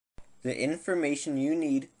The information you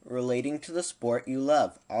need relating to the sport you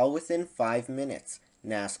love, all within 5 minutes.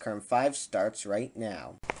 NASCAR in 5 starts right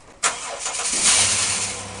now.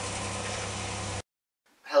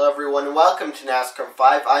 Hello everyone and welcome to NASCAR in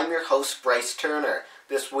 5. I'm your host Bryce Turner.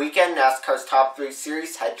 This weekend, NASCAR's top 3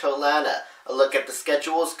 series head to Atlanta. A look at the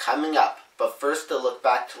schedules coming up. But first, a look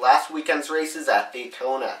back to last weekend's races at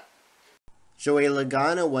Daytona. Joey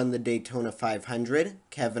Logano won the Daytona 500.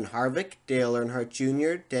 Kevin Harvick, Dale Earnhardt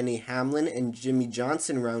Jr., Denny Hamlin, and Jimmy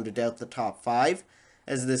Johnson rounded out the top 5.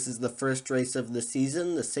 As this is the first race of the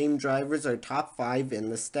season, the same drivers are top 5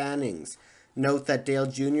 in the standings. Note that Dale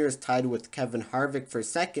Jr. is tied with Kevin Harvick for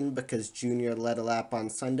second because Jr. led a lap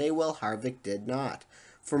on Sunday while Harvick did not.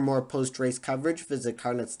 For more post-race coverage, visit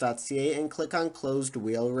carnets.ca and click on Closed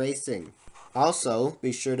Wheel Racing. Also,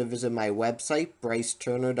 be sure to visit my website,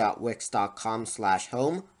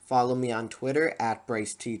 bryceturner.wix.com/home. Follow me on Twitter at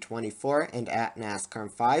BryceT24 and at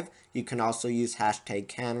NASCAR5. You can also use hashtag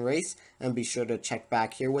CanRace, and be sure to check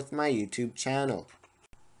back here with my YouTube channal.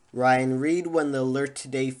 Ryan Reed won the Alert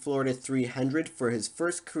Today Florida 300 for his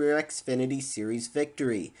first career Xfinity Series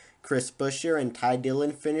victory. Chris Buescher and Ty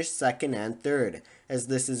Dillon finished second and third. As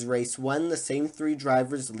this is race 1, the same 3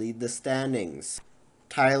 drivers lead the standings.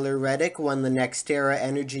 Tyler Reddick won the NextEra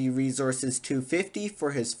Energy Resources 250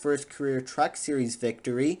 for his first career Truck Series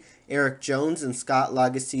victory. Eric Jones and Scott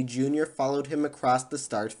Lagasse Jr. followed him across the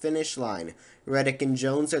start-finish line. Reddick and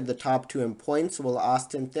Jones are the top 2 in points, while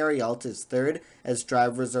Austin Theriault is third. As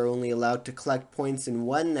drivers are only allowed to collect points in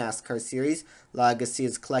one NASCAR series, Lagasse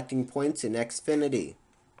is collecting points in Xfinity.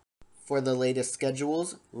 For the latest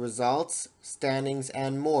schedules, results, standings,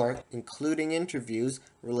 and more, including interviews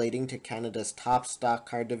relating to Canada's top stock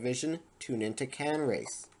car division, tune into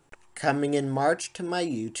CanRace. Coming in March to my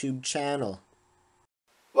YouTube channel.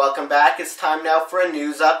 Welcome back. It's time now for a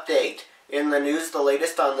news update. In the news, the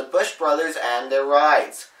latest on the Busch brothers and their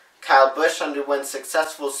rides. Kyle Busch underwent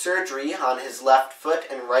successful surgery on his left foot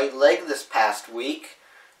and right leg this past week.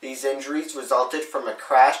 These injuries resulted from a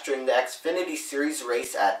crash during the Xfinity Series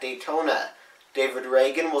race at Daytona. David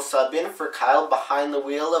Reagan will sub in for Kyle behind the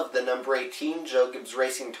wheel of the number 18 Joe Gibbs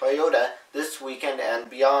Racing Toyota this weekend and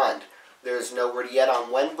beyond. There is no word yet on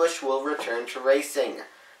when Busch will return to racing.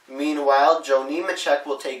 Meanwhile, Joe Nemechek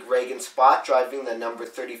will take Reagan's spot driving the number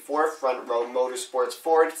 34 Front Row Motorsports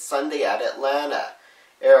Ford Sunday at Atlanta.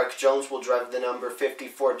 Eric Jones will drive the number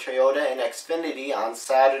 54 Toyota in Xfinity on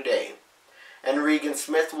Saturday. And Regan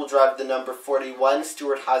Smith will drive the number 41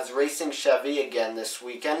 Stewart-Haas Racing Chevy again this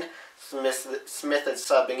weekend. Smith is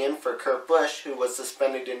subbing in for Kurt Busch, who was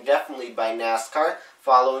suspended indefinitely by NASCAR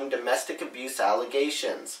following domestic abuse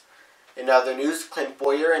allegations. In other news, Clint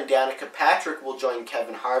Bowyer and Danica Patrick will join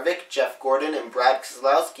Kevin Harvick, Jeff Gordon, and Brad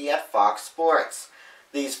Keselowski at Fox Sports.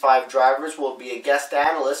 These 5 drivers will be a guest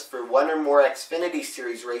analyst for one or more Xfinity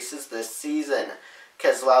Series races this season.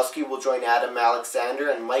 Keselowski will join Adam Alexander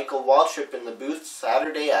and Michael Waltrip in the booth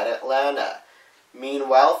Saturday at Atlanta.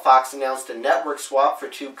 Meanwhile, Fox announced a network swap for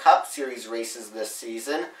 2 Cup Series races this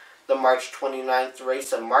season. The March 29th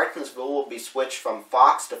race at Martinsville will be switched from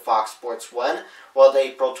Fox to Fox Sports 1, while the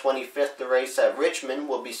April 25th race at Richmond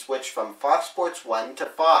will be switched from Fox Sports 1 to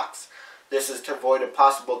Fox. This is to avoid a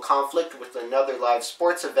possible conflict with another live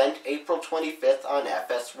sports event April 25th on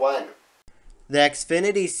FS1. The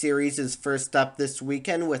Xfinity Series is first up this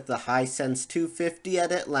weekend with the Hisense 250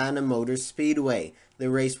 at Atlanta Motor Speedway. The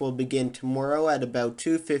race will begin tomorrow at about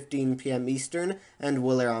 2:15 p.m. Eastern and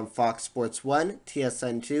will air on Fox Sports 1,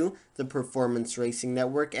 TSN2, the Performance Racing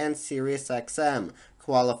Network, and SiriusXM.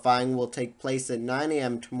 Qualifying will take place at 9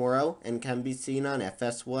 a.m. tomorrow and can be seen on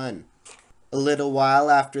FS1. A little while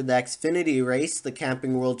after the Xfinity race, the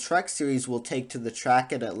Camping World Truck Series will take to the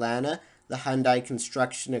track at Atlanta. The Hyundai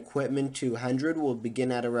Construction Equipment 200 will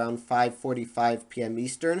begin at around 5:45 p.m.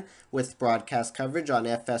 Eastern, with broadcast coverage on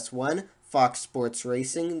FS1, Fox Sports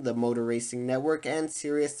Racing, the Motor Racing Network, and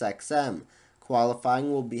SiriusXM.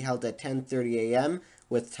 Qualifying will be held at 10:30 a.m.,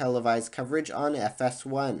 with televised coverage on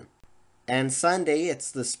FS1. And Sunday,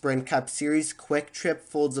 it's the Sprint Cup Series Quick Trip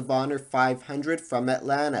Folds of Honor 500 from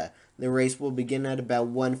Atlanta. The race will begin at about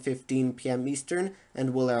 1:15 p.m. Eastern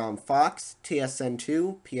and will air on Fox,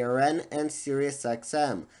 TSN2, PRN, and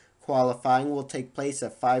SiriusXM. Qualifying will take place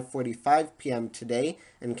at 5:45 p.m. today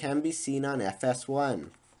and can be seen on FS1.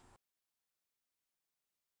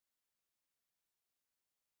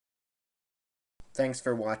 Thanks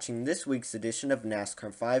for watching this week's edition of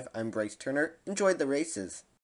NASCAR 5. I'm Bryce Turner. Enjoy the races.